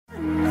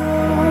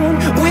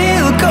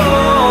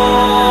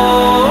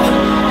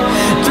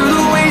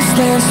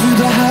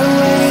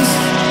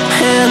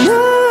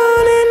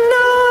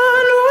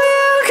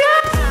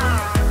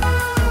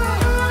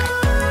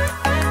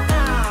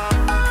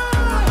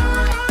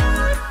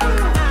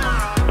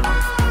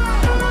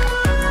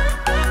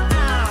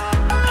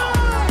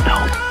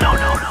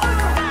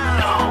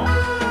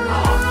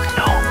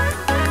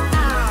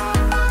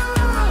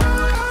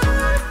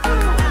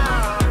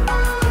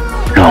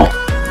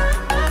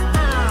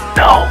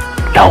No,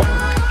 no,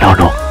 no,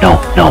 no, no,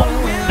 no,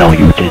 no,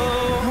 you didn't.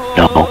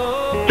 No,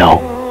 no.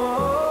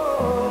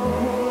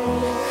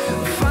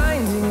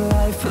 Finding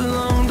life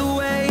along the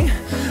way,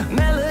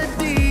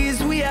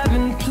 melodies we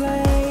haven't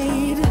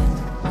played.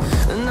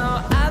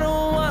 No, I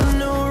don't want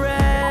no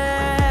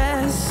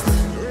rest.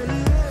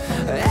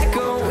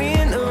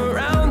 Echoing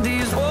around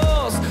these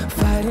walls,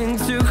 fighting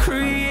to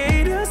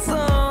create a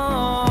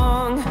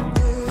song.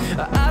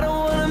 I don't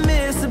wanna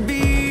miss a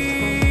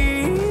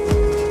beat.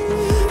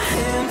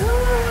 And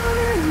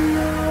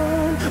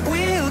on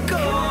we'll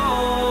go,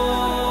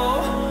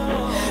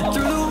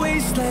 through the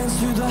wastelands,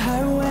 through the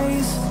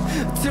highways,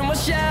 till my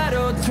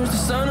shadow turns to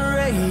sun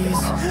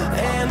rays.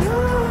 And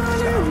on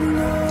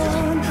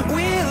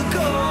we'll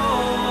go,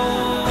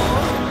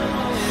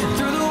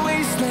 through the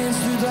wastelands,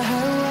 through the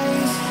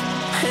highways,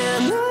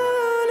 and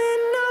on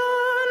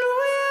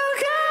we'll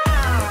go.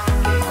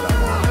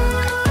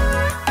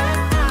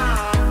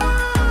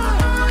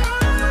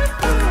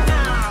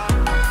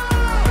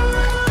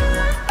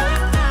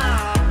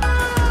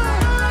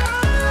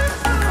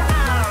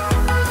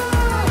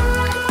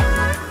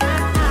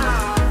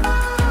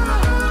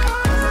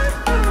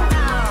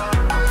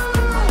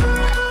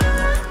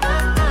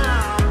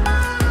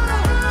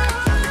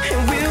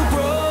 And we'll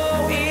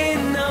grow in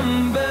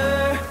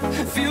number,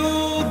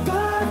 fueled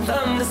by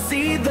them to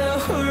see the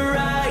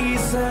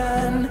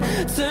horizon,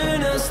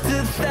 turn us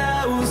to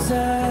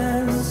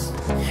thousands.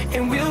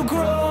 And we'll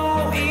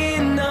grow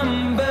in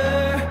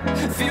number,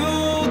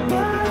 fueled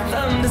by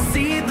them to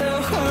see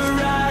the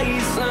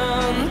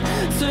horizon,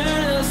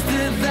 turn us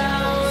to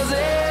thousands.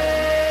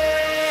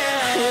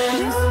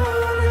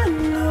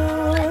 And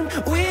on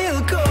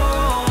we'll go.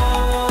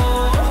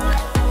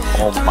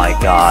 Oh my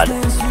god.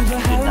 Through the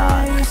You did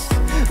not. highways,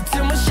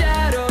 till my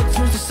shadow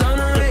turns to sun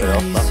rays.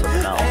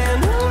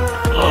 And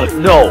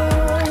No.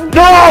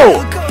 No!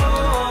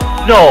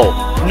 No!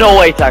 No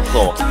way,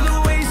 Texel.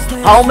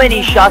 How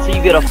many shots are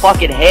you gonna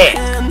fucking hit?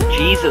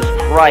 Jesus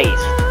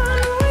Christ.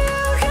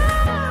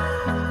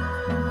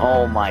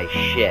 Oh my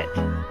shit.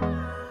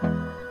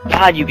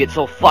 God, you get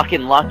so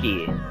fucking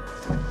lucky.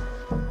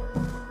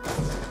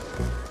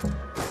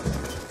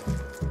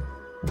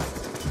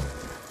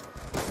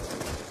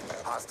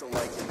 Hostile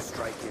lightning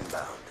strike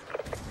inbound.